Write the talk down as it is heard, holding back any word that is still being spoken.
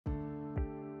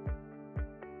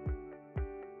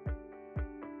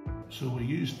So we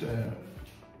used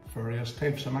various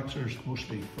types of mixers,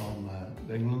 mostly from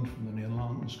England, from the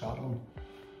mainland and Scotland,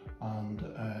 and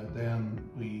then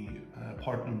we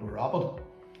partnered with Rapid.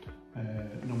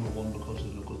 Number one, because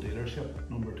of the local dealership.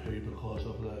 Number two, because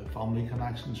of the family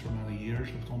connections for many years.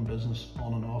 We've done business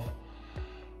on and off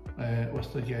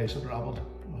with the guys at Rapid.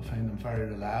 We find them very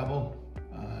reliable.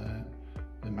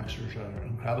 The mixers are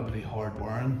incredibly hard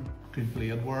wearing, good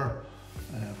blade wear,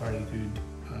 very good,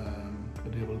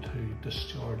 but able to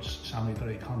discharge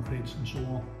semi-dry concretes and so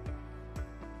on.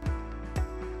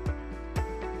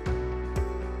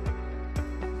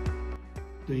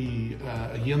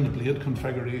 Again, the blade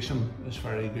configuration is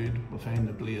very good. We find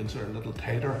the blades are a little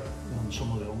tighter than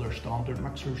some of the other standard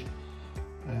mixers,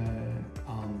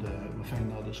 and we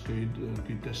find that is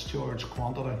good discharge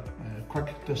quantity,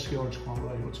 quick discharge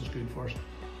quantity, which is good for us.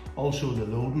 Also, the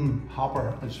loading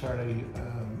hopper is very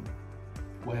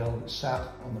well set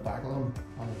on the back of them,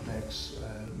 and it makes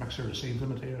mixer receive the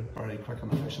material very quick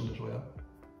and efficient as well.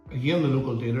 Again, the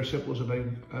local dealership was a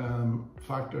big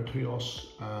factor to us.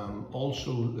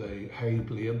 Also, the high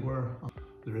blade wear.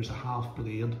 There is a half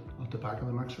blade at the back of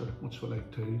the mixer, which we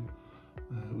like too.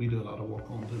 We do a lot of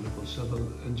work on the local civil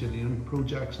engineering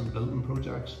projects and building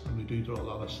projects, and we do a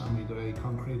lot of semi-dry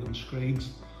concrete and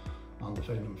screeds, and we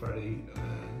find them very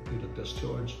good at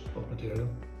discharge of material.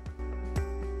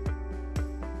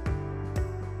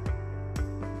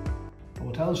 I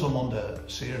would tell someone to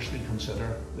seriously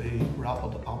consider the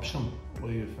Rapid option.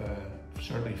 We've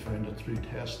certainly found it through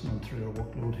testing and through our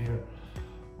workload here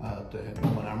at the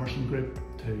Emerson group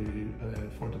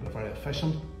for it to be very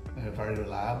efficient, very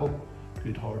reliable,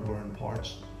 good hardware and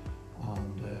parts,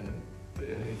 and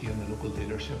again the local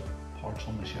dealership parts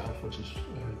on the shelf, which is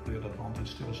a great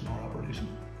advantage to us in our operation.